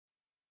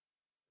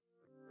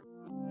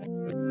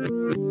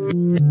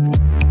Welcome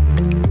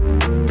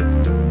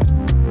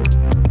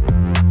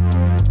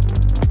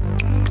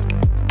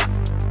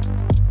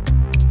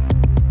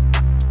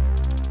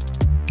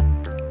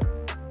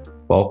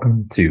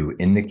to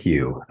In the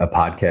Queue, a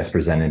podcast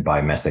presented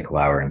by Messick,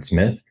 Lauer &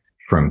 Smith.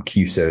 From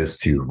QSOs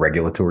to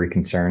regulatory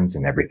concerns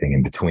and everything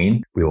in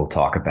between, we will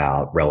talk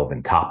about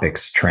relevant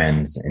topics,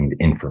 trends, and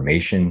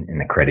information in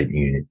the credit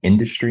union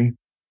industry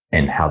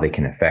and how they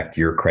can affect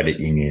your credit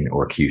union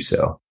or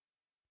QSO.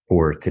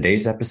 For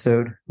today's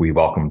episode, we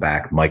welcome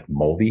back Mike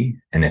Mulvey,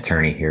 an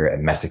attorney here at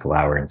Messick,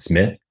 Lauer &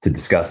 Smith, to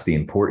discuss the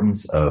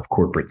importance of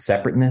corporate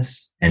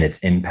separateness and its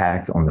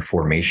impact on the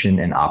formation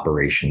and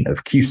operation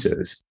of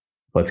QSOs.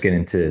 Let's get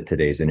into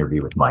today's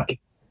interview with Mike.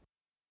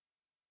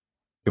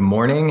 Good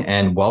morning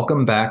and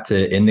welcome back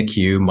to In the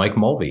Queue, Mike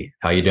Mulvey.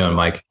 How you doing,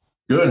 Mike?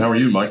 Good. How are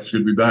you, Mike? It's good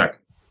to be back.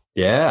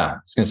 Yeah, I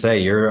was going to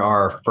say you're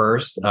our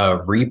first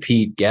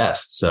repeat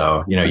guest.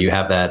 So, you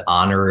have that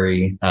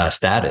honorary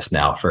status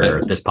now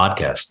for this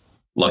podcast.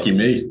 Lucky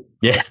me.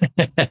 Yeah.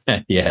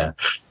 Yeah.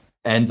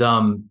 And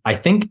I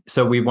think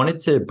so. We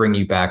wanted to bring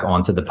you back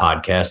onto the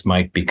podcast,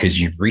 Mike,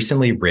 because you've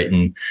recently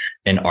written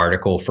an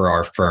article for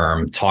our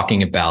firm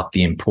talking about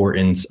the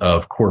importance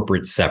of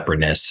corporate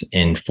separateness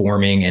in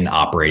forming and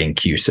operating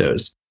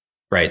QSOs.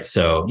 Right.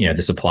 So,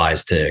 this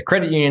applies to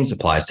credit unions,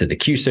 applies to the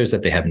QSOs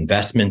that they have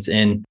investments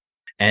in.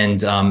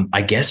 And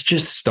I guess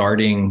just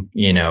starting,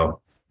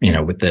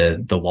 with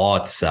the law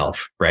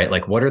itself, right?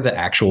 Like, what are the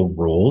actual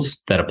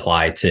rules that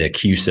apply to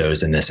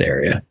QSOs in this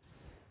area?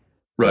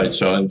 Right.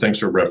 So, and thanks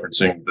for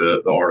referencing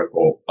the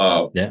article.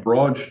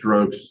 Broad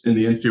strokes in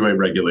the NCUA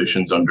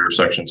regulations under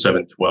Section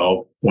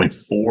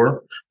 712.4,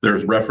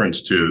 there's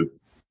reference to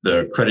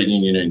the credit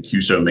union and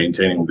QSO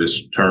maintaining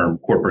this term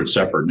corporate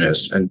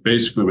separateness. And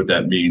basically what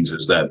that means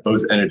is that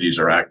both entities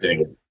are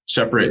acting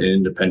separate and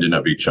independent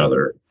of each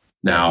other.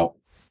 Now,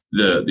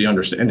 the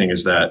understanding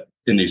is that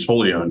in these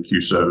wholly owned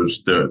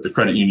QSOs, the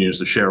credit union is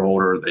the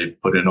shareholder. They've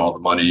put in all the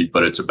money,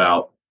 but it's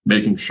about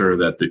making sure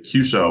that the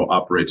QSO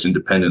operates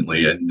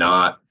independently and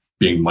not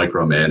being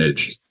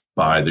micromanaged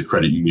by the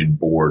credit union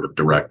board of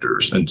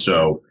directors. And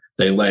so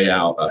they lay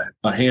out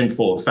a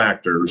handful of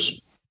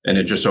factors, and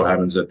it just so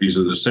happens that these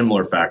are the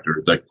similar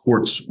factors that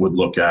courts would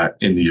look at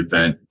in the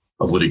event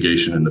of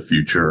litigation in the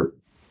future.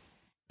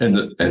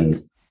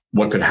 And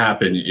what could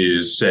happen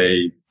is,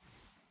 say,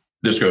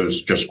 this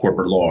goes just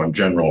corporate law in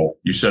general.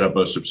 You set up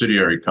a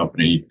subsidiary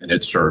company and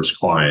it serves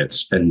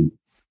clients, and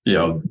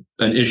an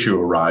issue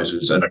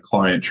arises and a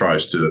client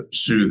tries to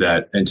sue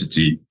that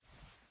entity.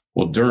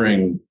 Well,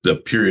 during the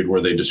period where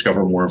they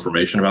discover more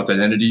information about that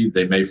entity,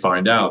 they may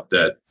find out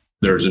that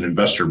there's an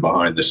investor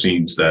behind the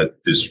scenes that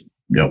is,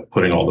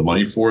 putting all the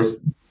money forth.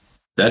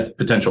 That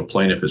potential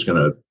plaintiff is going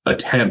to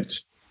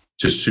attempt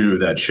to sue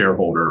that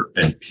shareholder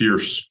and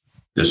pierce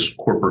this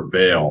corporate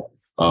veil.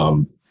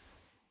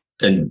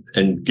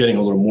 And getting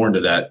a little more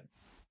into that,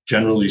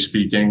 generally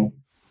speaking,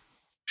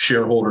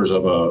 shareholders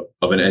of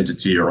an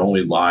entity are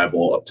only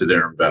liable up to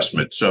their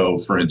investment. So,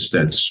 for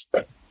instance,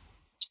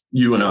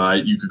 you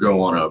could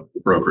go on a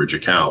brokerage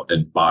account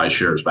and buy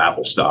shares of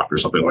Apple stock or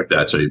something like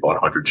that. So you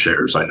bought 100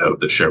 shares. I know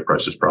the share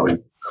price is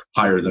probably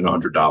higher than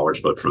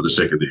 $100, but for the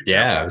sake of the example.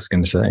 Yeah, I was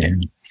going to say.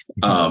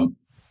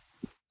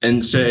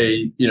 And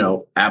say,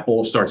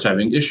 Apple starts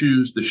having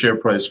issues, the share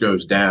price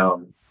goes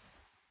down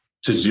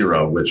to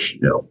zero, which,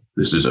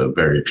 this is a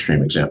very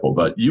extreme example,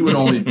 but you would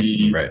only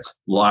be right.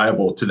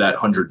 liable to that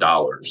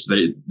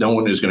 $100. No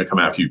one is going to come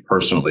after you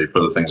personally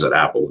for the things that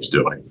Apple is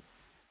doing.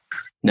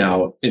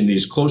 Now, in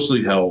these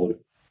closely held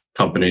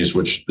companies,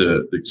 which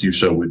the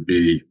QSO would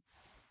be,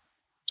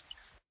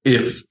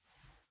 if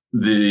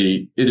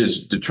it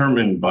is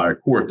determined by a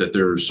court that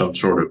there is some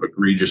sort of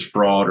egregious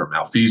fraud or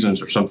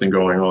malfeasance or something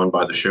going on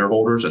by the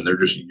shareholders, and they're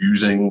just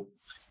using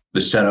the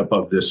setup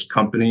of this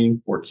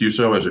company or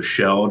QSO as a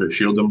shell to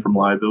shield them from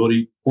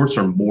liability, courts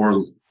are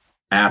more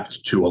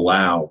apt to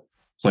allow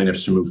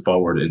plaintiffs to move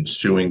forward in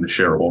suing the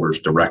shareholders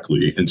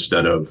directly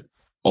instead of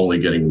only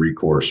getting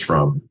recourse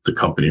from the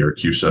company or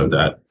QSO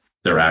that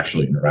they're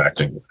actually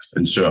interacting with.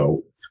 And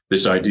so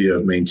this idea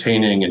of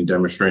maintaining and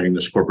demonstrating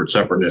this corporate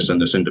separateness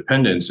and this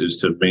independence is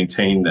to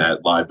maintain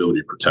that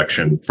liability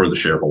protection for the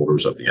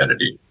shareholders of the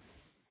entity.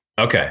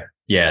 Okay.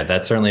 Yeah,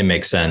 that certainly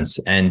makes sense.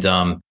 And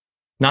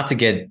not to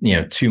get,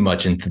 too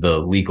much into the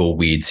legal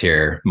weeds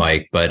here,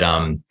 Mike, but,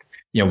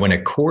 when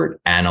a court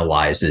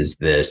analyzes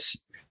this,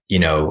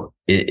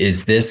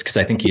 is this, because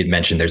I think you had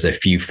mentioned there's a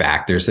few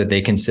factors that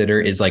they consider,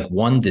 is like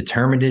one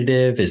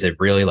determinative? Is it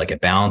really like a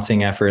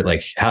balancing effort?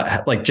 Like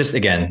how, just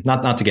again,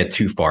 not to get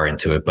too far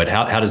into it, but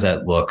how does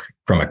that look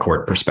from a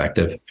court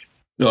perspective?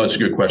 No, it's a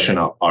good question.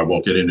 I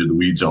won't get into the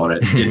weeds on it.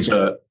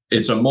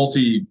 It's a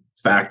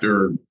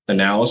multi-factor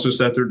analysis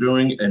that they're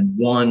doing, and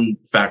one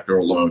factor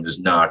alone is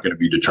not going to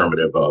be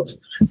determinative of,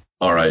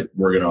 all right,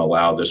 we're going to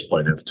allow this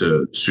plaintiff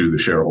to sue the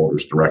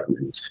shareholders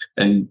directly.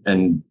 And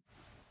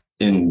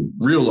in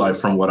real life,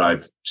 from what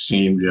I've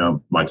seen,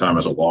 my time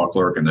as a law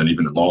clerk and then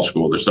even in law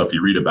school, the stuff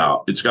you read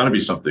about, it's got to be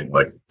something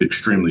like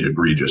extremely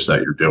egregious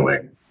that you're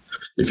doing.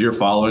 If you're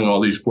following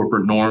all these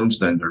corporate norms,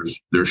 then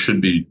there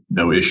should be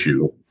no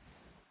issue.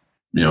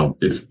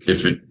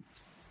 if it,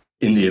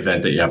 in the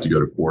event that you have to go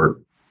to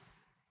court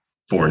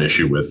for an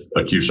issue with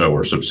a QSO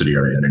or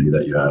subsidiary entity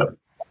that you have.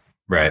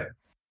 Right.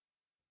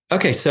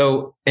 Okay.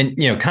 So, and,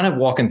 kind of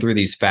walking through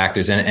these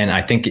factors, and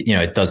I think,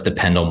 it does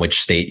depend on which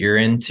state you're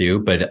in too.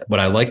 But what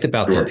I liked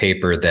about the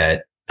paper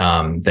that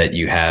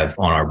you have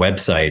on our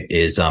website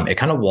is it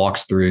kind of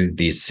walks through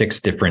these 6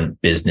 different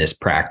business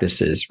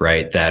practices,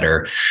 right? That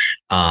are,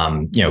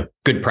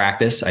 good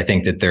practice. I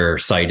think that they're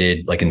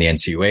cited like in the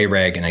NCUA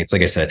reg. And it's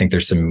like I said, I think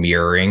there's some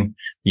mirroring,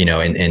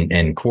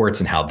 in courts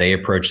and how they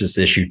approach this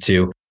issue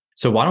too.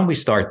 So why don't we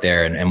start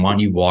there, and why don't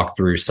you walk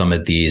through some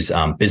of these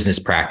business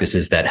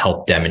practices that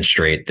help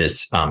demonstrate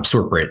this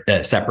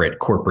separate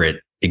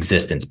corporate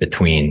existence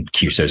between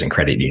QSOs and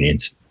credit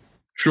unions?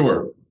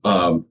 Sure.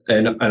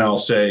 And I'll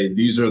say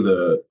these are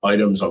the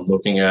items I'm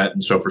looking at.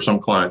 And so for some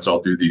clients,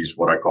 I'll do these,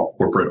 what I call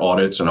corporate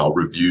audits, and I'll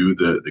review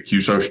the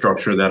QSO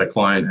structure that a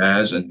client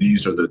has. And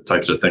these are the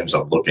types of things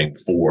I'm looking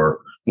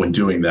for when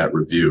doing that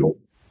review.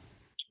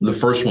 The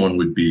first one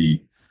would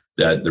be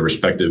that the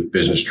respective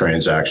business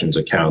transactions,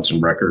 accounts,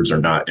 and records are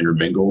not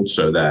intermingled,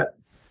 so that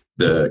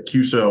the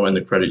QSO and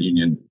the credit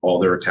union, all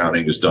their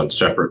accounting is done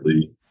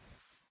separately.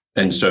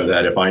 And so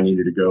that if I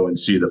needed to go and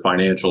see the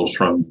financials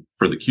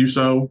for the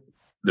QSO,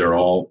 they're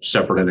all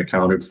separate and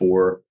accounted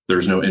for.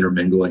 There's no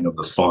intermingling of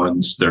the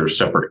funds. There's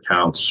separate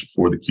accounts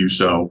for the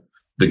QSO.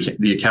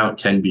 The account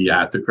can be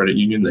at the credit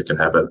union. They can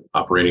have an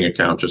operating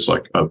account just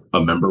like a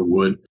member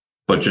would,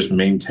 but just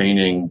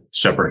maintaining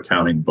separate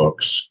accounting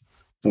books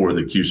for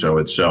the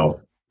QSO itself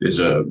is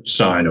a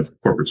sign of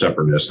corporate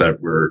separateness, that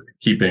we're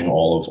keeping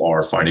all of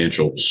our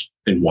financials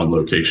in one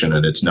location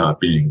and it's not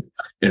being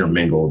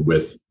intermingled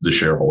with the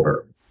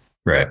shareholder.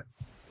 Right.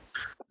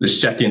 The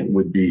second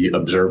would be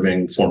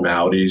observing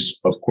formalities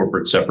of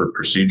corporate separate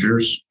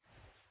procedures.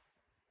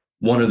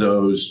 One of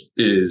those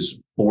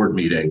is board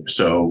meeting.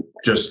 So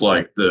just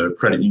like the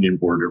credit union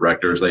board of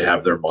directors, they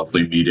have their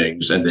monthly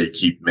meetings and they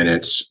keep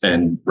minutes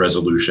and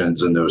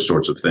resolutions and those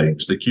sorts of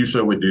things. The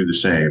QSO would do the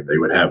same. They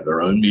would have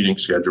their own meeting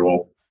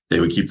schedule.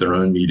 They would keep their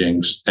own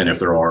meetings. And if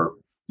there are,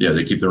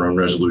 they keep their own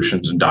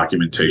resolutions and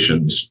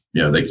documentations.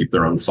 They keep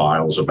their own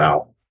files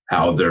about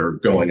how they're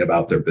going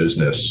about their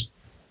business.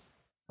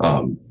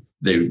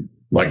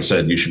 Like I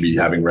said, you should be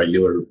having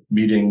regular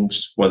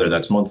meetings, whether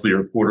that's monthly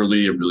or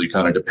quarterly. It really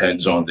kind of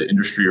depends on the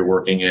industry you're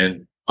working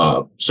in.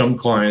 Some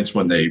clients,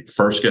 when they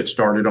first get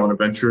started on a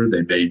venture,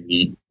 they may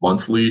meet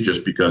monthly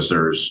just because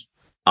there's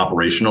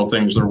operational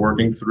things they're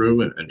working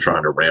through and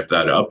trying to ramp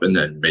that up. And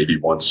then maybe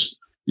once,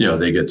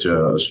 they get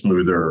to a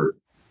smoother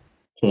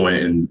point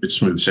and it's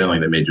smooth sailing,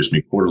 they may just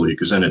meet quarterly,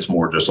 because then it's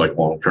more just like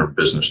long-term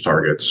business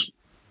targets.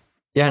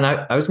 Yeah. And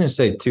I was going to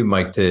say too,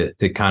 Mike, to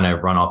kind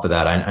of run off of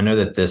that. I know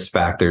that this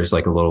factor is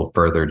like a little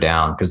further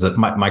down, because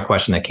my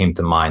question that came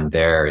to mind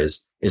there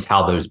is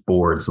how those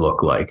boards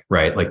look like,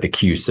 right? Like the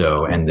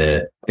QSO and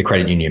the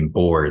credit union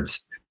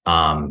boards,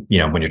 when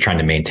you're trying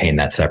to maintain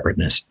that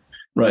separateness.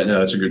 Right. No,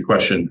 that's a good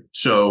question.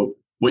 So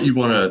what you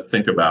want to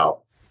think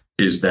about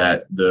is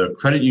that the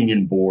credit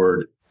union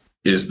board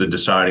is the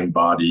deciding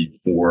body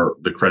for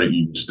the credit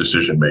union's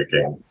decision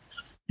making.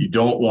 You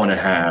don't want to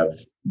have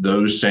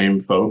those same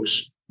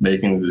folks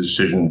making the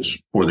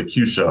decisions for the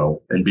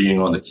QSO and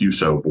being on the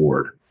QSO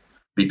board,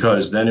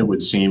 because then it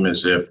would seem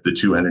as if the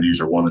two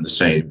entities are one and the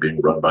same, being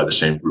run by the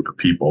same group of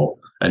people.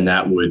 And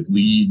that would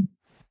lead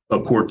a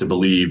court to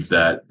believe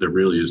that there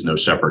really is no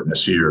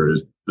separateness here.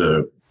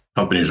 The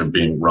companies are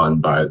being run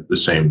by the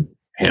same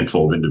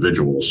handful of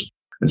individuals.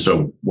 And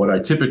so what I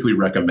typically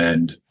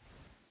recommend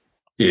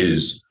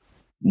is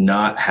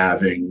not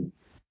having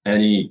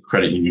any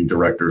credit union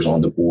directors on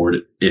the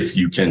board if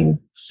you can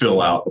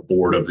fill out the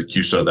board of the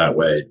QSO that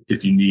way.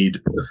 If you need,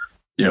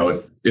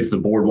 if the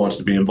board wants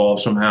to be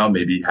involved somehow,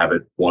 maybe have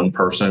it one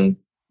person,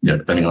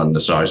 depending on the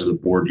size of the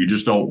board. You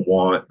just don't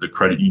want the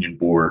credit union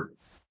board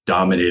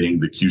dominating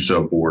the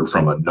QSO board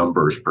from a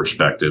numbers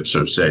perspective.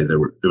 So say there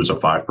was a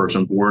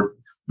 5-person board,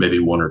 maybe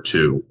 1 or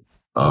 2.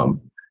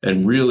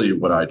 And really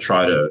what I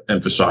try to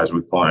emphasize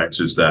with clients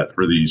is that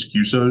for these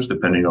QSOs,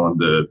 depending on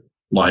the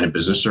line of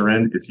business they're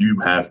in, if you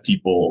have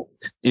people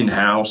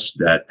in-house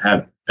that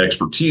have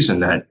expertise in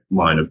that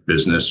line of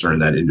business or in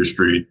that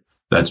industry,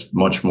 that's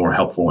much more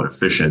helpful and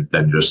efficient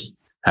than just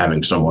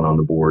having someone on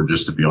the board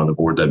just to be on the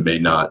board that may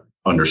not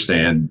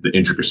understand the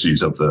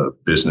intricacies of the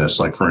business.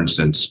 Like, for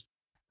instance,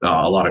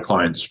 a lot of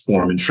clients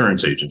form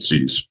insurance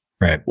agencies.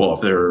 Right. Well, if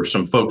there are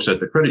some folks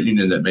at the credit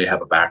union that may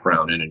have a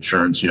background in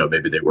insurance,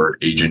 maybe they were an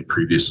agent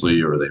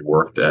previously, or they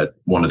worked at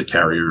one of the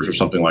carriers or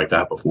something like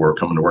that before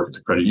coming to work at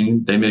the credit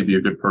union, they may be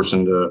a good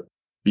person to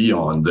be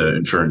on the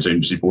insurance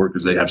agency board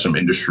because they have some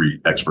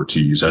industry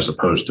expertise, as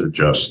opposed to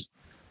just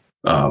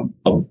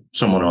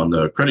someone on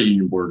the credit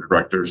union board of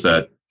directors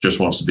that just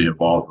wants to be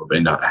involved but may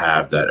not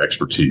have that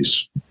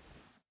expertise.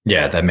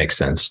 Yeah, that makes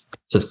sense.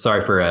 So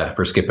sorry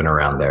for skipping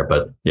around there,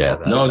 but yeah,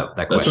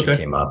 that question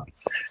okay. Came up.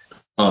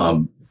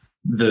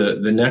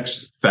 The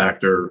next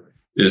factor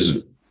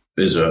is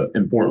an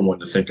important one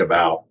to think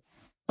about.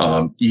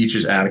 Each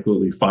is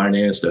adequately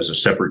financed as a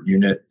separate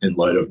unit in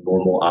light of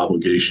normal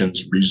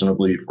obligations,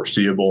 reasonably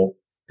foreseeable.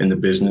 in the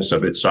business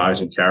of its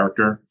size and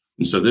character.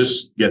 And so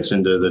this gets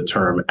into the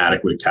term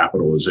adequate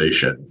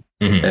capitalization.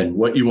 Mm-hmm. And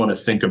what you want to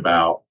think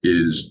about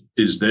is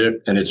there,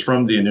 and it's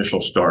from the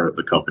initial start of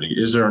the company,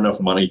 is there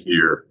enough money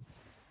here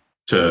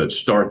to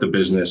start the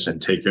business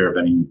and take care of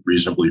any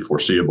reasonably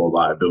foreseeable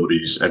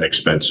liabilities and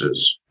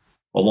expenses?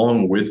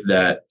 Along with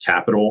that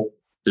capital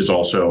is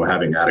also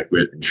having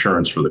adequate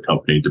insurance for the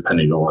company,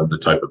 depending on the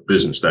type of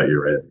business that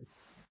you're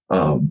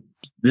in.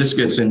 This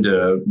gets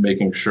into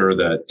making sure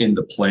that in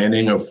the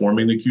planning of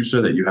forming the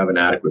CUSO that you have an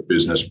adequate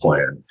business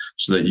plan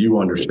so that you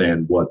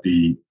understand what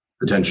the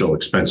potential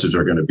expenses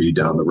are going to be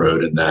down the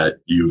road and that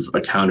you've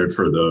accounted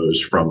for those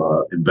from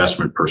an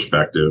investment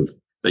perspective,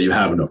 that you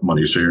have enough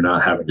money so you're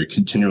not having to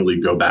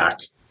continually go back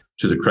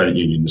to the credit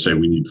union and say,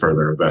 we need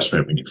further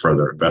investment, we need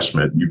further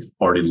investment. You've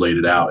already laid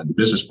it out in the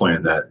business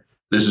plan that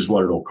this is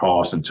what it'll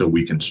cost until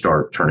we can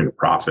start turning a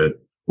profit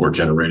or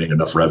generating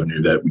enough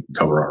revenue that we can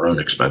cover our own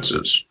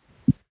expenses.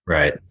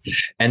 Right.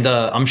 And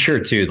I'm sure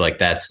too, like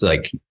that's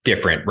like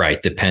different,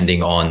 right?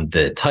 Depending on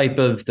the type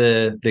of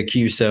the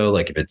CUSO,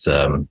 like if it's,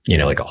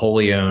 like a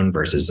wholly owned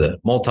versus a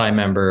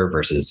multi-member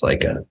versus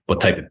like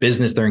what type of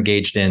business they're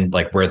engaged in,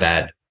 like where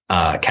that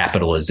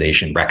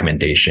capitalization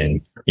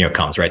recommendation,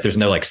 comes, right? There's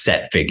no like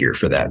set figure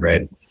for that,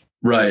 right?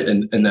 Right.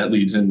 And that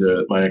leads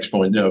into my next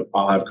point.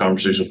 I'll have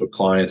conversations with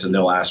clients and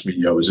they'll ask me,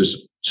 is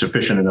this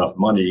sufficient enough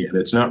money? And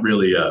it's not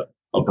really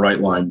a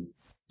bright line.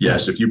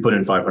 Yes, if you put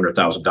in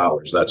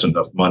 $500,000, that's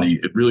enough money.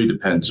 It really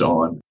depends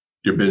on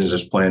your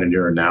business plan and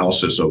your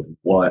analysis of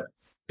what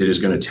it is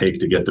going to take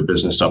to get the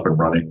business up and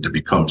running to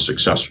become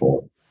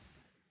successful.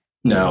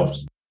 Now,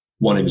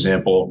 one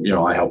example,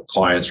 I help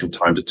clients from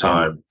time to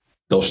time.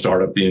 They'll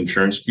start up the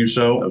insurance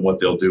CUSO, and what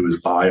they'll do is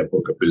buy a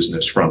book of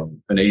business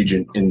from an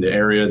agent in the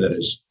area that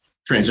is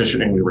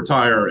transitioning to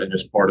retire. And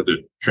as part of the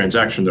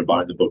transaction, they're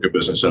buying the book of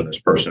business, and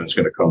this person is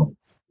going to come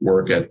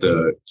work at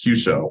the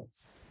CUSO.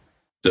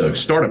 The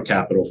startup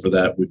capital for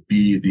that would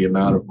be the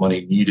amount of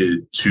money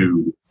needed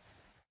to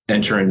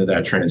enter into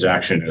that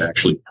transaction and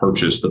actually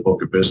purchase the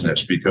book of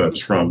business,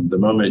 because from the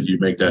moment you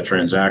make that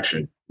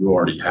transaction, you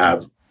already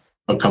have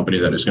a company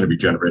that is going to be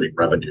generating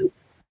revenue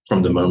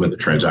from the moment the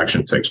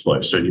transaction takes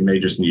place. So you may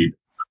just need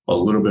a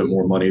little bit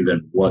more money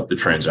than what the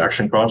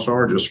transaction costs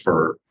are, just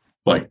for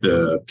like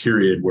the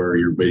period where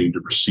you're waiting to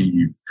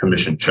receive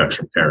commission checks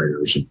from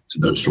carriers and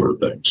those sort of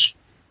things.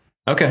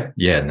 Okay.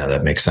 Yeah, no,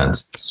 that makes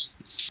sense.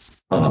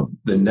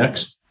 The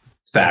next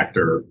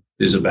factor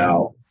is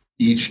about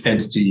each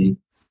entity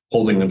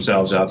holding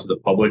themselves out to the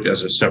public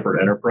as a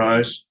separate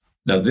enterprise.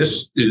 Now,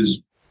 this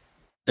is,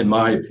 in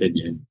my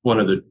opinion, one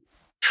of the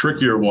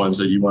trickier ones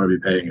that you want to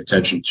be paying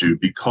attention to,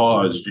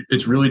 because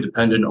it's really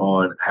dependent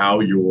on how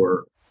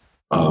you're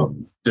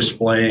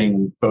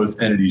displaying both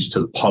entities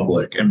to the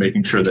public and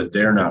making sure that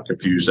they're not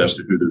confused as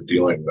to who they're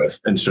dealing with.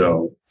 And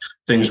so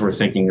things we're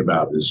thinking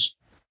about is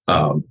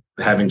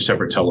having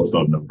separate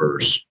telephone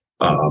numbers,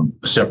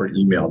 a separate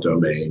email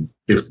domain.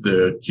 If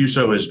the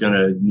CUSO is going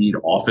to need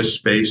office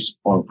space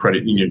on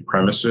credit union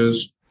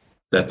premises,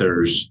 that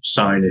there's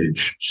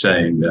signage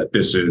saying that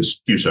this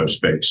is CUSO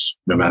space,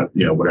 no matter,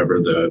 whatever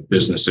the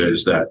business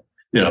is, that,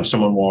 if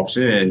someone walks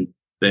in,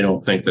 they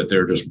don't think that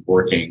they're just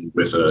working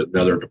with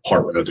another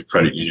department of the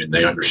credit union.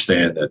 They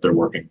understand that they're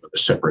working with a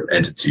separate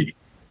entity.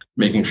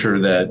 Making sure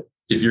that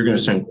if you're going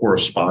to send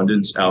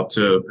correspondence out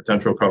to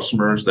potential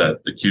customers, that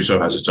the CUSO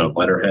has its own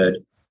letterhead.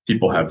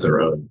 People have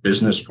their own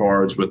business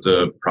cards with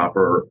the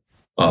proper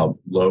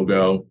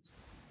logo.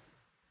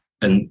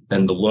 And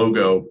the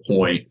logo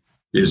point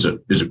is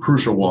a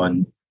crucial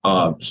one.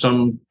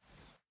 Some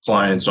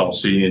clients I'll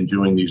see in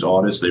doing these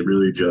audits, they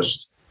really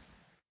just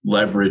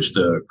leverage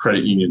the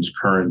credit union's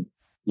current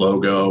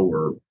logo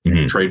or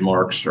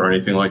trademarks or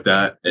anything like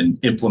that and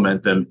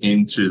implement them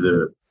into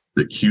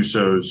the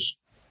CUSO's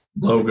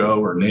logo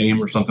or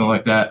name or something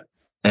like that.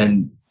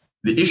 And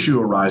the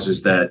issue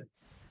arises that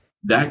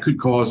could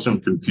cause some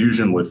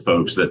confusion with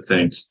folks that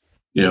think,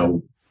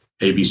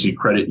 ABC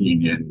Credit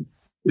Union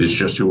is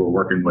just who we're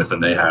working with,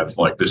 and they have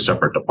like this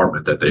separate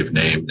department that they've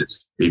named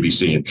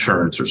ABC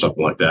Insurance or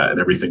something like that,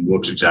 and everything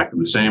looks exactly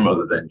the same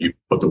other than you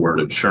put the word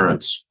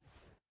insurance.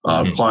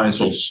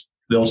 Clients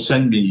they'll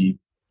send me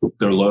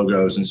their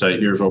logos and say,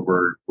 here's what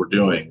we're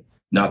doing.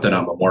 Not that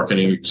I'm a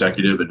marketing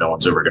executive and no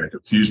one's ever going to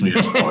confuse me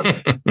as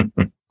one,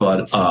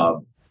 but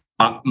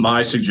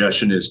my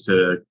suggestion is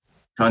to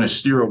kind of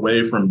steer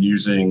away from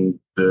using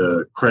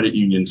the credit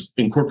unions,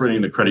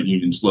 incorporating the credit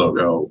union's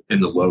logo in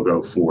the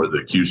logo for the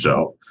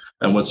CUSO.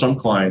 And what some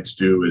clients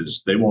do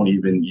is they won't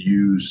even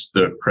use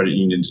the credit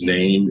union's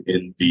name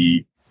in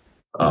the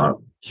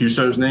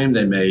CUSO's name.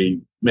 They may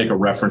make a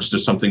reference to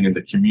something in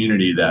the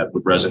community that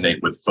would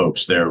resonate with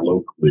folks there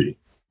locally.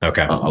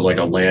 Okay. Like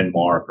a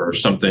landmark or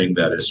something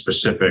that is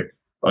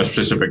a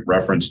specific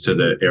reference to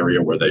the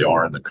area where they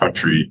are in the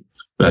country,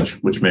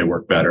 which may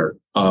work better.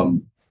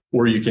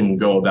 Or you can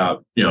go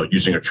about,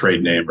 using a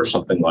trade name or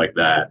something like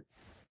that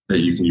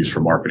you can use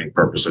for marketing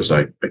purposes.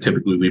 I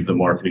typically leave the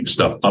marketing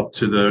stuff up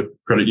to the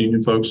credit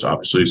union folks,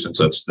 obviously, since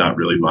that's not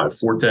really my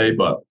forte.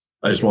 But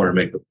I just want to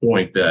make the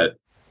point that,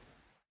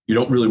 you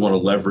don't really want to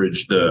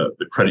leverage the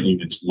credit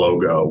union's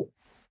logo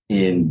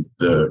in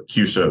the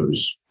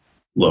CUSO's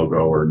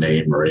logo or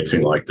name or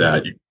anything like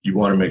that. You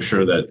want to make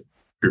sure that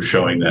you're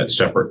showing that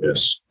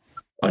separateness.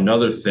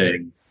 Another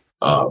thing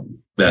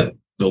that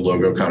the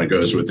logo kind of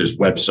goes with is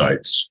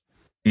websites.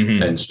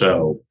 Mm-hmm. And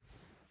so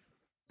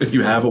if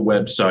you have a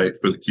website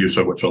for the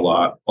CUSO, which a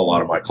lot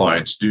of my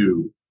clients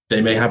do, they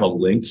may have a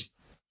link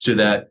to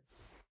that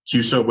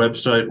CUSO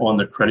website on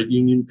the credit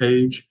union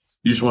page.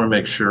 You just want to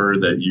make sure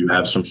that you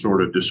have some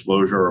sort of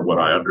disclosure, or what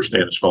I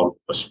understand is called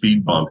a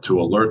speed bump, to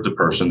alert the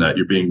person that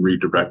you're being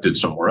redirected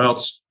somewhere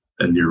else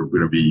and you're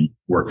going to be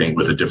working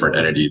with a different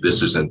entity.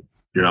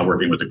 You're not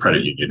working with the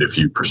credit union if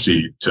you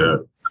proceed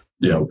to,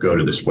 go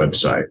to this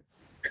website.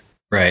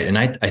 Right. And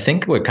I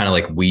think what kind of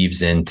like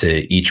weaves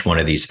into each one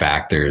of these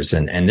factors,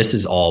 and this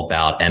is all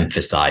about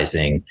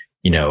emphasizing,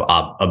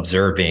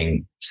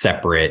 observing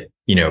separate,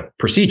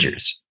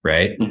 procedures,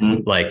 right?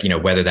 Mm-hmm. Like,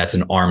 whether that's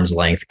an arm's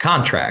length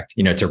contract,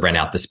 to rent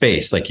out the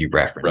space, like you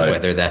referenced, right.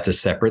 Whether that's a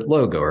separate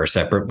logo or a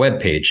separate web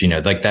page,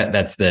 like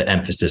that's the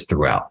emphasis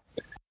throughout.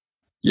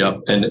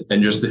 Yep.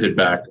 And just to hit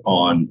back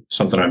on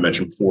something I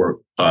mentioned before,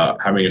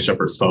 having a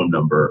separate phone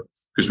number,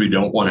 because we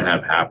don't want to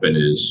have happen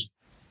is,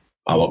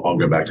 I'll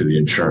go back to the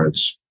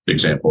insurance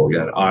example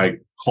again. I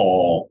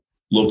call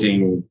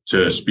looking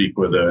to speak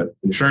with an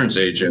insurance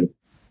agent,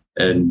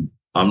 and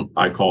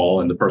I call,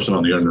 and the person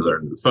on the other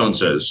end of the phone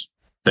says,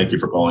 "Thank you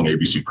for calling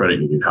ABC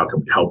Credit Union. How can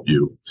we help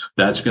you?"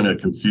 That's going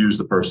to confuse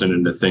the person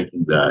into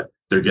thinking that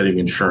they're getting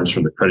insurance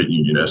from the credit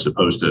union as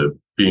opposed to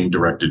being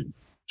directed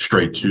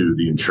straight to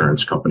the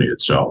insurance company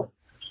itself.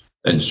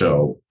 And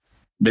so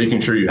making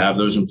sure you have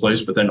those in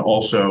place, but then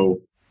also,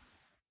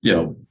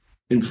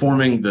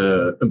 informing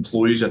the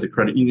employees at the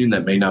credit union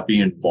that may not be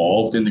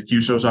involved in the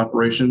CUSO's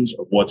operations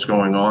of what's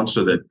going on,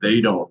 so that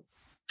they don't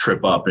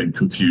trip up and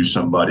confuse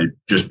somebody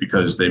just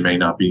because they may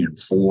not be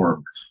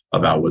informed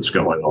about what's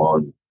going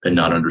on and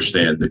not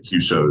understand the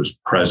CUSO's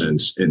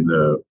presence in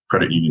the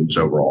credit union's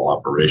overall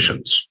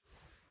operations.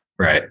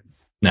 Right.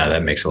 No,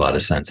 that makes a lot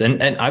of sense.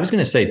 And I was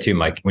going to say too,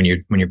 Mike, when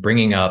you're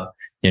bringing up,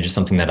 just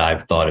something that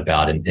I've thought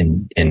about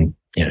in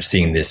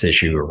seeing this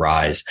issue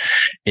arise,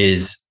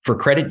 is for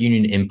credit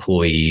union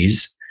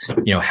employees,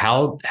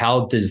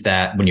 how does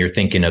that, when you're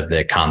thinking of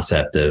the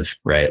concept of,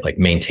 right, like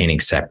maintaining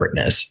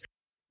separateness,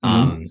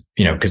 mm-hmm.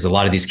 Because a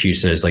lot of these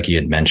CUSOs, like you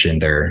had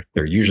mentioned, they're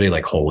usually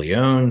like wholly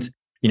owned,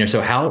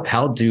 so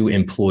how do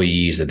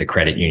employees of the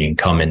credit union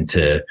come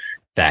into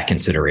that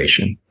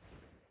consideration?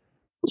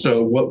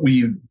 So what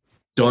we've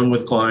done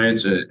with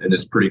clients, and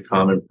it's pretty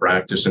common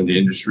practice in the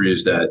industry,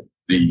 is that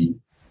the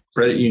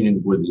credit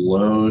union would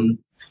loan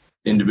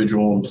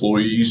individual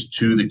employees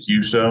to the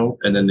CUSO,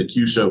 and then the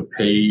CUSO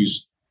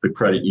pays the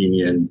credit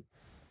union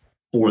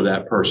for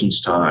that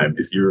person's time.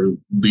 If you're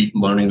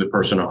loaning the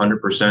person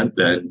 100%,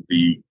 then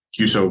the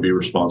CUSO will be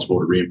responsible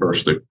to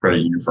reimburse the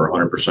credit union for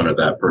 100% of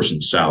that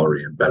person's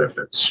salary and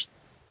benefits.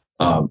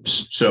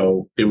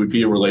 So it would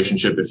be a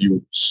relationship.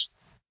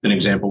 An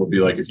example would be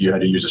like if you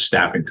had to use a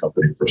staffing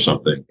company for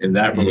something. In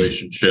that mm-hmm.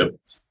 relationship,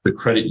 the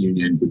credit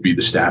union would be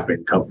the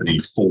staffing company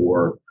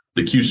for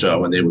the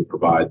CUSO, and they would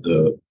provide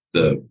the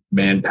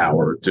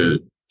manpower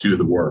to do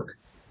the work.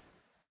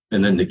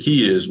 And then the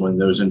key is when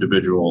those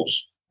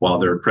individuals, while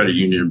they're credit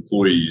union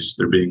employees,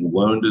 they're being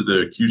loaned to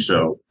the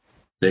CUSO,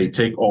 they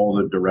take all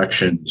the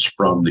directions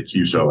from the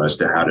CUSO as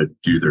to how to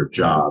do their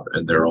job,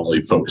 and they're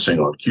only focusing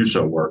on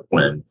CUSO work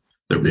when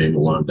they're being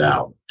loaned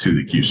out to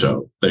the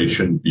CUSO. They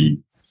shouldn't be.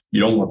 You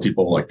don't want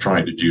people like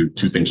trying to do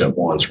two things at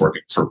once,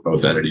 working for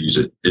both entities.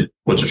 It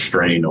puts a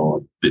strain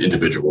on the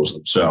individuals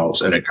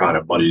themselves, and it kind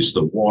of muddies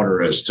the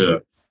water as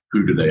to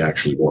who do they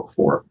actually work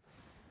for.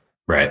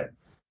 Right.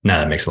 No,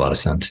 that makes a lot of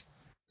sense.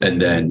 And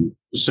then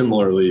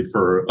similarly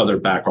for other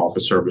back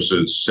office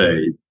services,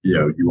 say,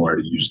 you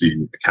wanted to use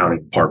the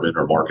accounting department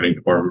or marketing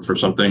department for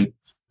something,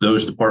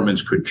 those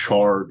departments could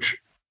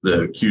charge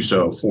the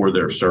CUSO for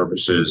their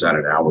services at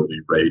an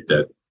hourly rate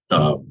that,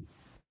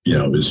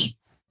 is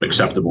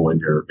acceptable in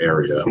your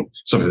area,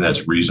 something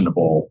that's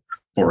reasonable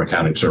for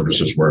accounting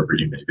services wherever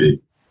you may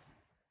be.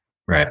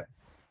 Right.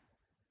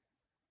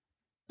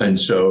 And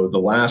so the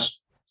last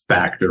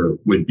factor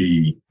would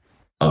be,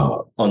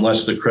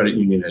 unless the credit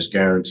union has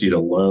guaranteed a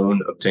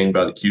loan obtained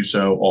by the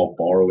CUSO, all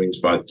borrowings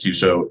by the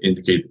CUSO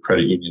indicate the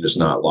credit union is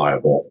not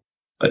liable.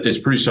 It's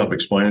pretty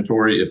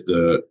self-explanatory. If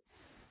the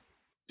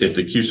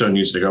CUSO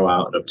needs to go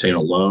out and obtain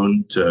a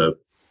loan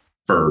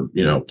for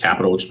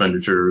capital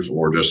expenditures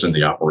or just in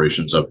the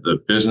operations of the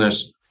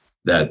business,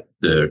 that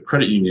the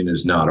credit union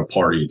is not a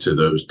party to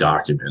those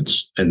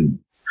documents. And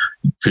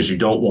because you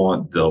don't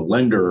want the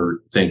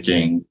lender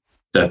thinking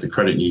that the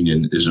credit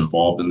union is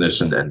involved in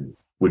this and then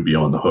would be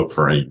on the hook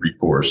for any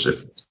recourse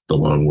if the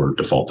loan were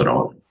defaulted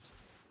on.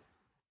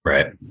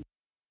 Right.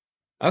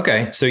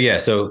 Okay. So yeah.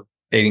 So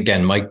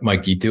again,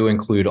 Mike, you do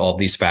include all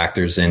these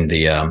factors in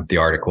the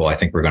article. I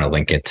think we're going to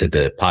link it to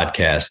the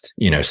podcast,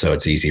 so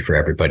it's easy for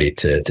everybody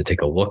to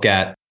take a look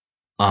at.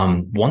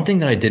 One thing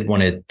that I did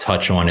want to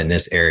touch on in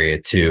this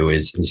area too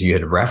is you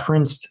had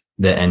referenced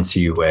the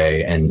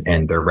NCUA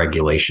and their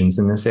regulations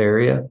in this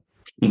area.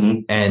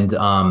 Mm-hmm.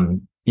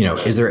 And,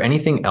 is there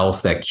anything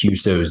else that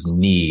CUSOs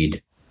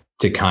need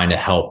to kind of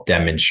help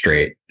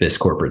demonstrate this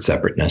corporate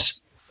separateness?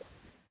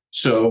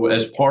 So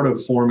as part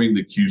of forming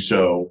the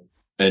CUSO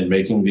and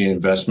making the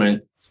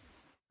investment,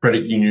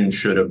 credit unions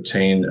should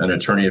obtain an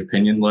attorney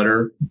opinion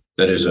letter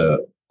that is a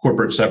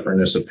corporate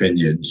separateness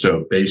opinion.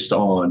 So based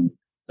on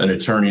an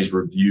attorney's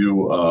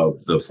review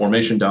of the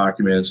formation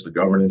documents, the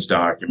governance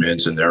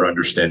documents, and their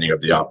understanding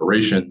of the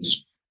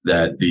operations,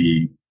 that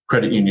the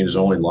credit union is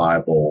only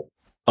liable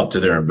up to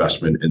their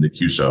investment in the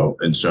CUSO.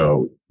 And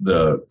so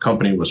the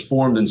company was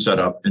formed and set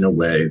up in a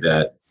way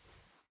that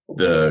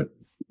the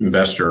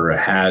investor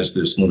has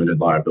this limited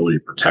liability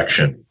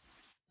protection.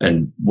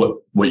 And what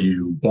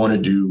you want to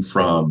do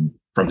from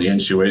the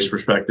NCOA's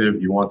perspective,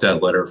 you want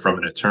that letter from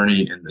an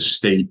attorney in the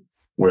state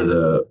where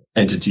the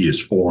entity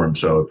is formed.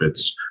 So if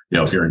it's,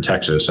 if you're in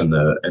Texas and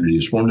the entity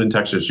is formed in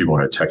Texas, you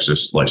want a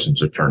Texas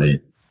licensed attorney.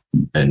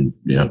 And,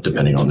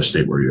 depending on the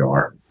state where you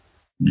are,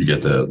 you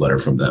get the letter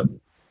from them.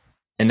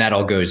 And that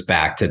all goes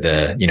back to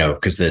the,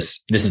 because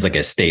this is like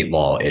a state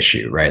law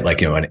issue, right?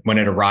 Like, when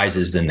it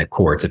arises in the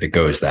courts, if it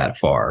goes that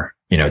far,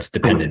 it's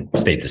dependent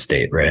state to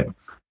state, right?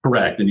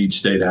 Correct. And each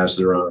state has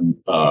their own,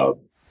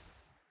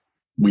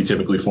 we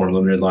typically form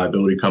limited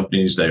liability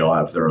companies. They all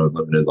have their own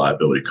Limited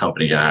Liability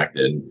Company Act.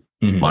 And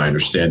my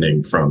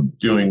understanding from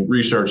doing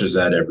research is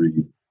that every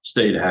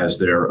state has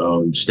their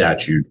own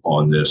statute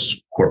on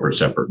this corporate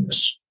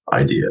separateness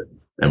idea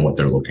and what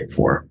they're looking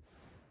for.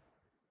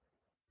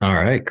 All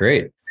right,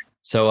 great.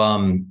 So,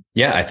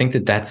 I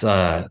think that's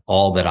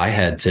all that I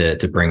had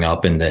to bring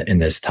up in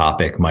this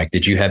topic. Mike,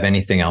 did you have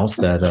anything else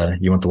that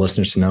you want the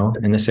listeners to know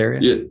in this area?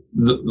 Yeah,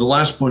 the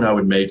last point I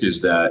would make is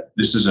that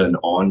this is an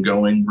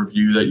ongoing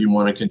review that you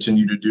want to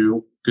continue to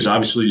do, because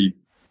obviously,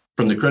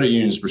 from the credit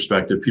union's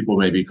perspective, people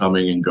may be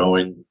coming and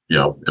going.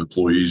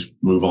 Employees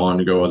move on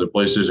to go other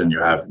places, and you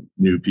have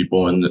new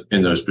people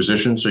in those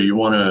positions. So you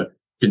want to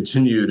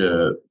continue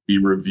to be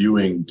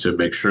reviewing to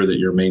make sure that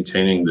you're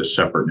maintaining the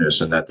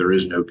separateness and that there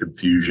is no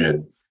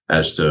confusion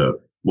as to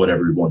what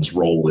everyone's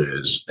role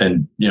is.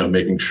 And,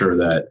 making sure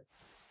that,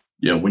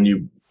 when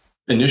you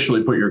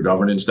initially put your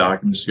governance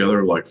documents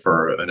together, like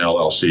for an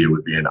LLC, it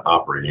would be an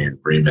operating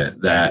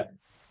agreement, that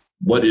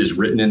what is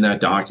written in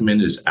that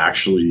document is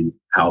actually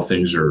how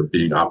things are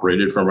being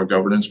operated from a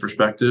governance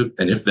perspective.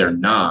 And if they're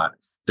not,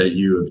 that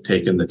you have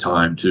taken the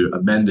time to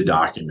amend the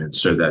document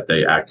so that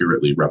they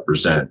accurately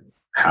represent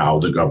how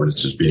the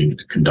governance is being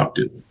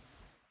conducted.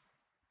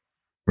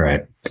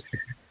 Right.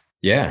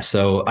 Yeah.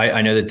 So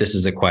I know that this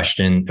is a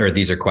question, or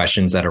these are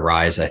questions that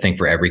arise, I think,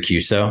 for every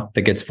CUSO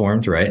that gets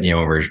formed, right?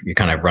 You're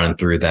kind of running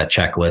through that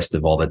checklist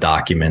of all the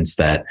documents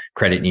that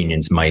credit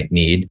unions might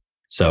need.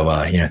 So,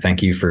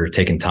 thank you for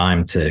taking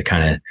time to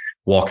kind of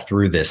walk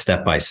through this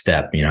step by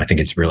step. I think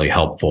it's really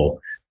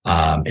helpful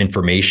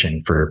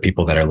information for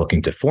people that are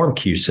looking to form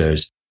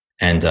CUSOs.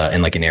 And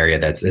in like an area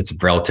it's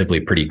relatively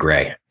pretty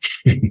gray.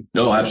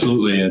 No,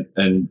 absolutely.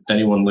 And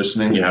anyone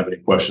listening, you have any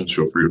questions,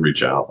 feel free to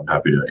reach out. I'm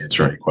happy to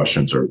answer any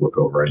questions or look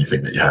over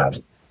anything that you have.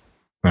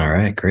 All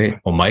right, great.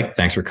 Well, Mike,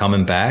 thanks for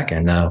coming back,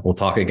 and we'll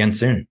talk again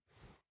soon.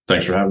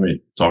 Thanks for having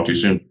me. Talk to you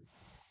soon.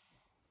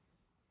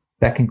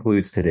 That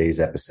concludes today's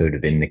episode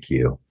of In the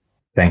Queue.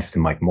 Thanks to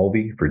Mike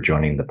Mulvey for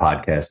joining the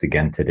podcast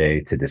again today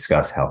to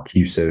discuss how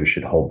CUSOs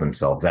should hold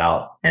themselves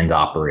out and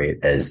operate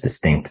as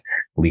distinct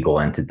legal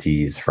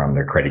entities from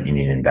their credit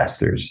union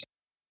investors.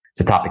 It's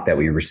a topic that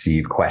we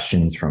receive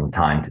questions from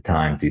time to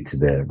time due to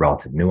the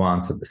relative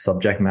nuance of the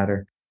subject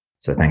matter.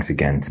 So thanks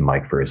again to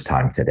Mike for his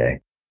time today.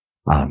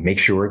 Make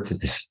sure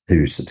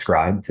to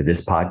subscribe to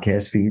this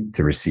podcast feed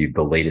to receive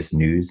the latest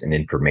news and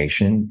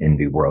information in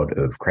the world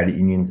of credit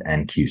unions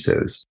and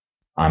CUSOs.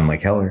 I'm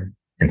Mike Heller,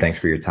 and thanks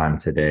for your time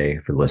today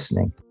for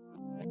listening.